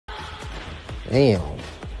Damn.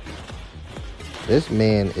 This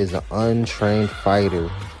man is an untrained fighter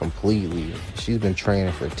completely. She's been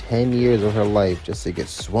training for 10 years of her life just to get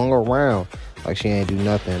swung around like she ain't do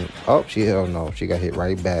nothing. Oh no, she got hit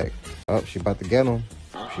right back. Oh, she about to get him.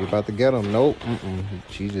 She about to get him. Nope.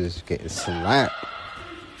 She just getting slapped.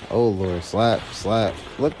 Oh Lord, slap.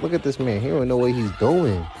 Look at this man. He don't even know what he's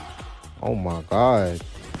doing. Oh my God.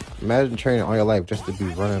 Imagine training all your life just to be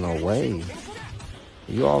running away.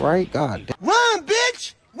 You all right? God damn. Run,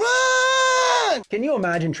 bitch! Run! Can you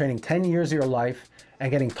imagine training 10 years of your life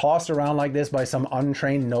and getting tossed around like this by some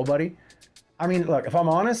untrained nobody? I mean, look, if I'm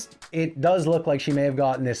honest, it does look like she may have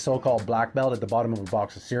gotten this so-called black belt at the bottom of a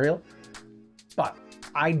box of cereal. But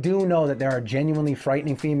I do know that there are genuinely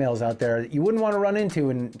frightening females out there that you wouldn't want to run into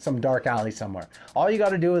in some dark alley somewhere. All you got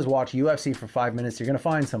to do is watch UFC for 5 minutes. You're going to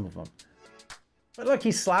find some of them. But look,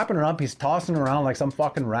 he's slapping her up. He's tossing her around like some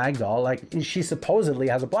fucking rag doll. Like she supposedly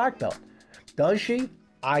has a black belt. Does she?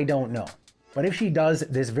 I don't know. But if she does,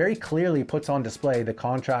 this very clearly puts on display the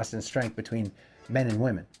contrast in strength between men and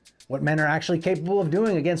women. What men are actually capable of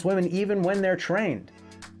doing against women even when they're trained.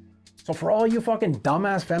 So for all you fucking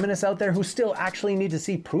dumbass feminists out there who still actually need to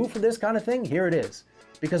see proof of this kind of thing, here it is.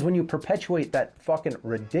 Because when you perpetuate that fucking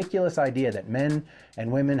ridiculous idea that men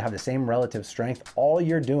and women have the same relative strength, all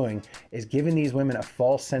you're doing is giving these women a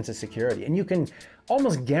false sense of security. And you can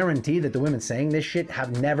almost guarantee that the women saying this shit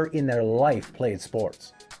have never in their life played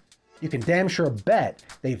sports. You can damn sure bet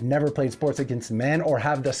they've never played sports against men or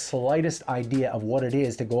have the slightest idea of what it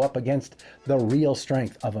is to go up against the real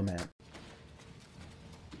strength of a man.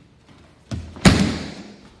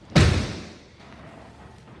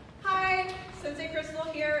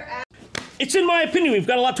 It's in my opinion, we've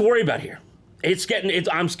got a lot to worry about here.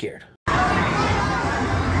 I'm scared.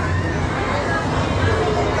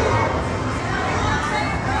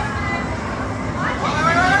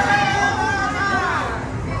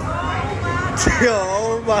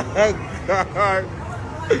 Oh my God.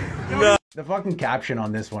 No. The fucking caption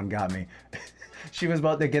on this one got me. She was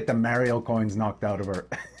about to get the Mario coins knocked out of her.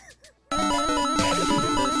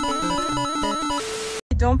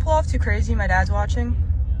 Don't pull off too crazy, my dad's watching.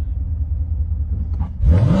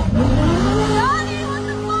 Daddy, what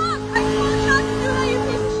the fuck? I told you not to do that, you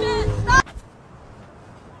piece of shit. Stop.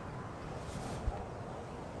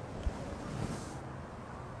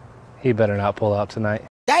 He better not pull out tonight.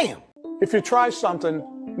 Damn. If you try something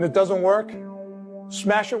and it doesn't work,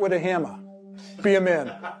 smash it with a hammer. Be a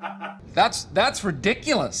man. That's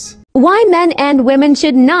ridiculous. Why men and women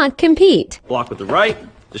should not compete. Block with the right,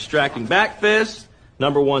 distracting back fist,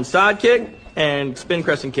 #1 side kick, and spin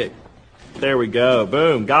crescent kick. There we go.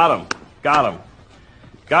 Boom. Got him. Got him.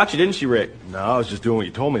 Got you, didn't she, Rick? No, I was just doing what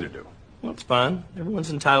you told me to do. Well, that's fine. Everyone's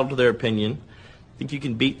entitled to their opinion. Think you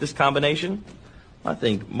can beat this combination? I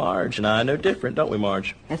think Marge and I know different, don't we,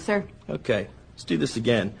 Marge? Yes, sir. Okay. Let's do this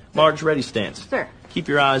again. Marge, ready stance. Sir. Keep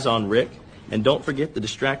your eyes on Rick, and don't forget the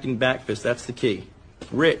distracting back fist. That's the key.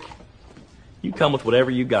 Rick, you come with whatever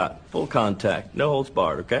you got. Full contact. No holds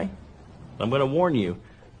barred, okay? I'm going to warn you.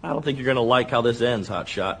 I don't think you're going to like how this ends,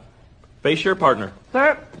 hotshot. Face your partner.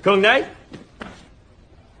 Sir. Kung Nei.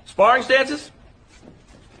 Sparring stances.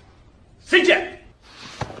 CJ.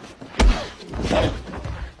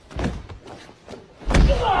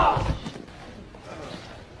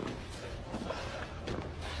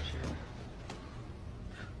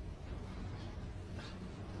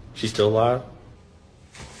 She's still alive?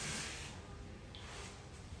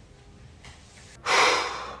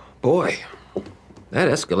 Boy, that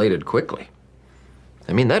escalated quickly.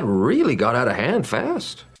 I mean, that really got out of hand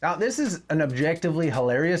fast. Now, this is an objectively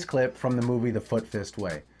hilarious clip from the movie The Foot Fist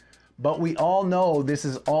Way. But we all know this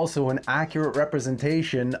is also an accurate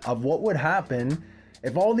representation of what would happen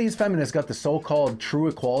if all these feminists got the so-called true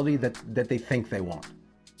equality that they think they want.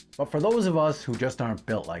 But for those of us who just aren't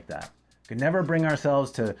built like that, could never bring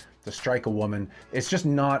ourselves to strike a woman, it's just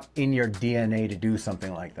not in your DNA to do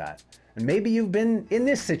something like that. And maybe you've been in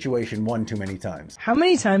this situation one too many times. How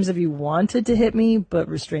many times have you wanted to hit me but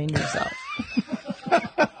restrained yourself?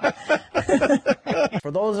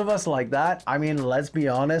 For those of us like that, I mean, let's be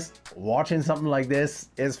honest, watching something like this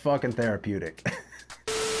is fucking therapeutic.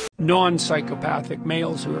 Non-psychopathic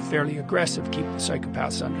males who are fairly aggressive keep the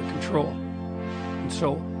psychopaths under control. And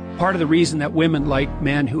so part of the reason that women like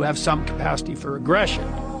men who have some capacity for aggression,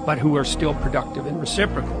 but who are still productive and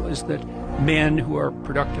reciprocal, is that men who are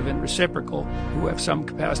productive and reciprocal, who have some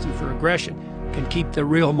capacity for aggression, can keep the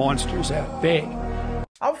real monsters at bay.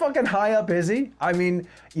 How fucking high up is he? I mean,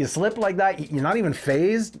 you slip like that, you're not even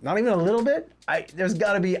phased, not even a little bit? There's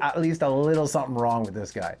gotta be at least a little something wrong with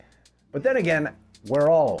this guy. But then again, we're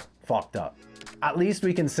all fucked up. at least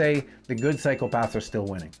we can say the good psychopaths are still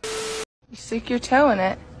winning. You stick your toe in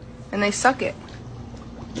it, and they suck it.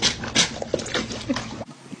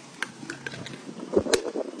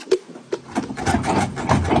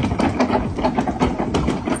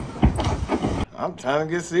 I'm trying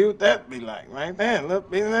to see what that be like right there.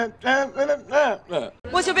 Look.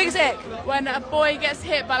 What's your biggest ick? When a boy gets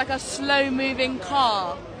hit by like a slow-moving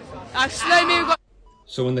car. A slow-moving.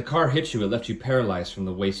 So when the car hit you, it left you paralyzed from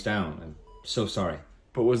the waist down. I'm so sorry.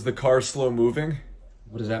 But was the car slow moving?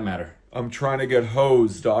 What does that matter? I'm trying to get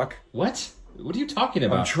hosed, Doc. What? What are you talking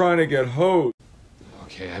about? I'm trying to get hosed.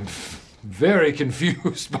 Okay, I'm very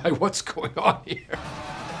confused by what's going on here.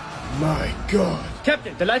 My God.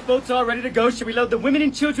 Captain, the lifeboats are ready to go. Should we load the women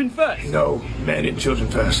and children first? No, men and children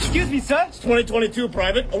first. Excuse me, sir? It's 2022,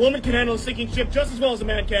 Private. A woman can handle a sinking ship just as well as a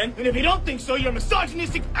man can. And if you don't think so, you're a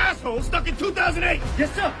misogynistic asshole stuck in 2008.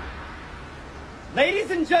 Yes, sir. Ladies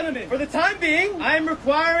and gentlemen, for the time being, I am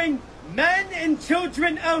requiring men and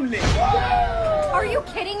children only. Are you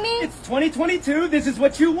kidding me? It's 2022. This is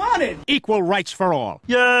what you wanted. Equal rights for all.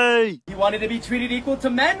 Yay! You wanted to be treated equal to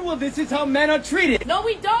men? Well, this is how men are treated. No,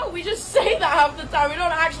 we don't. We just say that half the time. We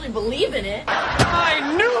don't actually believe in it. I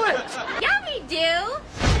knew it! Yeah, we do.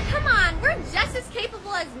 Come on, we're just as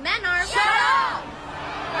capable as men are. Shut up!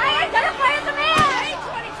 I identify as a man!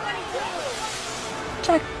 2022!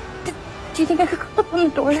 Jack, do you think I could open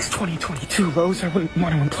the door? It's 2022, Rose. I wouldn't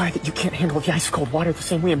want to imply that you can't handle the ice-cold water the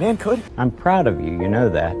same way a man could. I'm proud of you, you know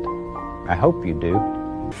that. I hope you do.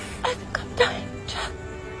 I think I'm dying, Jack.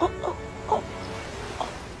 Oh.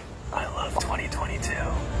 I love 2022.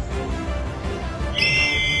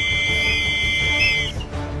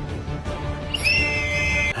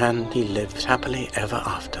 And he lived happily ever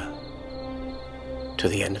after, to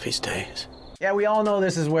the end of his days. Yeah, we all know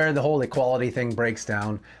this is where the whole equality thing breaks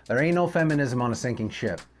down. There ain't no feminism on a sinking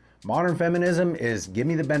ship. Modern feminism is give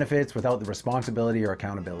me the benefits without the responsibility or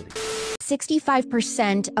accountability.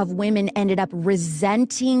 65% of women ended up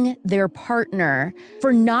resenting their partner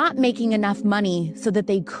for not making enough money so that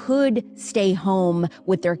they could stay home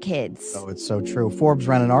with their kids. Oh, it's so true. Forbes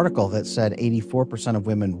ran an article that said 84% of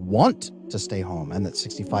women want to stay home and that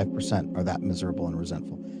 65% are that miserable and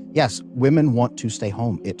resentful. Yes, women want to stay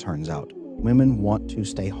home, it turns out. Women want to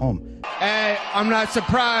stay home. Hey, I'm not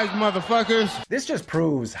surprised, motherfuckers. This just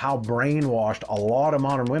proves how brainwashed a lot of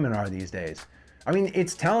modern women are these days. I mean,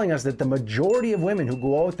 it's telling us that the majority of women who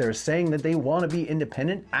go out there saying that they want to be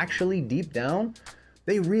independent, actually deep down,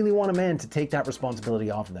 they really want a man to take that responsibility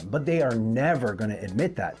off of them. But they are never going to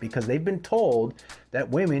admit that because they've been told that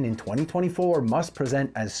women in 2024 must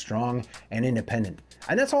present as strong and independent.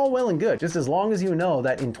 And that's all well and good, just as long as you know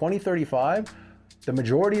that in 2035, the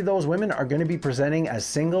majority of those women are going to be presenting as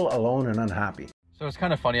single, alone, and unhappy. So it's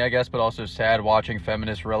kind of funny, I guess, but also sad watching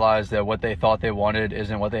feminists realize that what they thought they wanted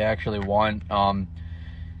isn't what they actually want.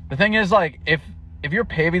 The thing is, like, if you're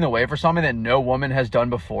paving the way for something that no woman has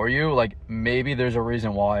done before you, like, maybe there's a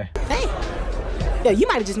reason why. Hey, yeah, you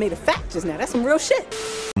might have just made a fact just now. That's some real shit.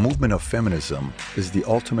 The movement of feminism is the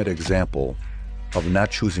ultimate example of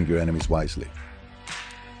not choosing your enemies wisely.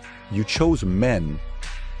 You chose men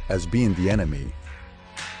as being the enemy.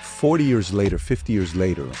 40 years later, 50 years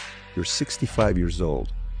later, you're 65 years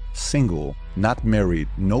old, single, not married,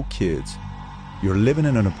 no kids. You're living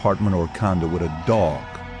in an apartment or a condo with a dog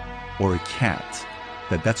or a cat.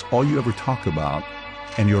 That's all you ever talk about.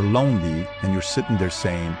 And you're lonely and you're sitting there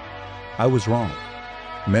saying, I was wrong.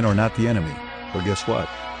 Men are not the enemy. But guess what?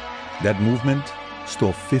 That movement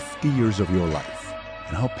stole 50 years of your life.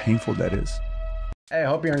 And how painful that is. Hey, I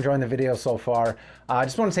hope you're enjoying the video so far. I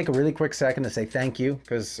just want to take a really quick second to say thank you,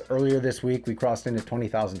 because earlier this week we crossed into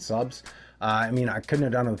 20,000 subs. I mean, I couldn't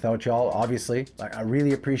have done it without y'all, obviously. Like, I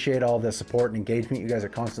really appreciate all the support and engagement you guys are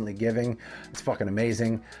constantly giving. It's fucking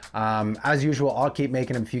amazing. As usual, I'll keep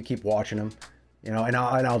making them if you keep watching them. You know, and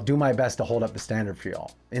I'll do my best to hold up the standard for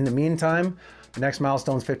y'all. In the meantime, the next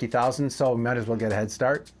milestone's 50,000, so we might as well get a head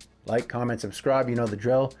start. Like, comment, subscribe, you know the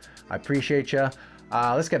drill. I appreciate ya.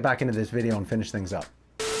 Let's get back into this video and finish things up.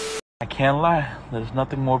 I can't lie, there's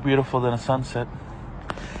nothing more beautiful than a sunset.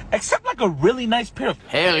 Except like a really nice pair of...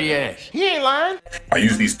 Hell yes. He ain't lying. I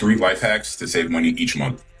use these 3 life hacks to save money each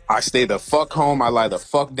month. I stay the fuck home, I lie the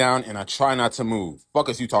fuck down, and I try not to move. Fuck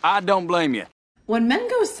us you talk. I don't blame you. When men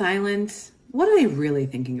go silent, what are they really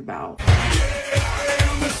thinking about?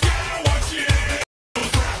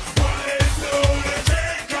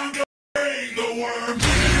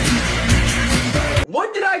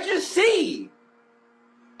 What did I just see?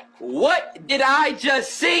 What did I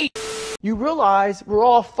just see? You realize we're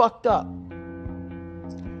all fucked up.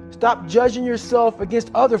 Stop judging yourself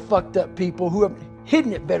against other fucked up people who have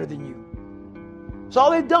hidden it better than you. That's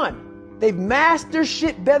all they've done. They've masked their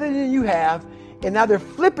shit better than you have, and now they're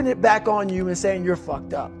flipping it back on you and saying you're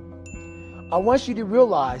fucked up. I want you to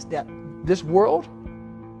realize that this world,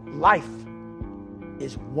 life,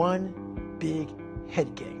 is one big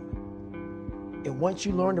head game. And once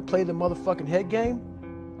you learn to play the motherfucking head game,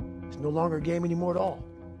 it's no longer a game anymore at all.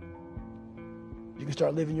 You can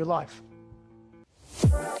start living your life.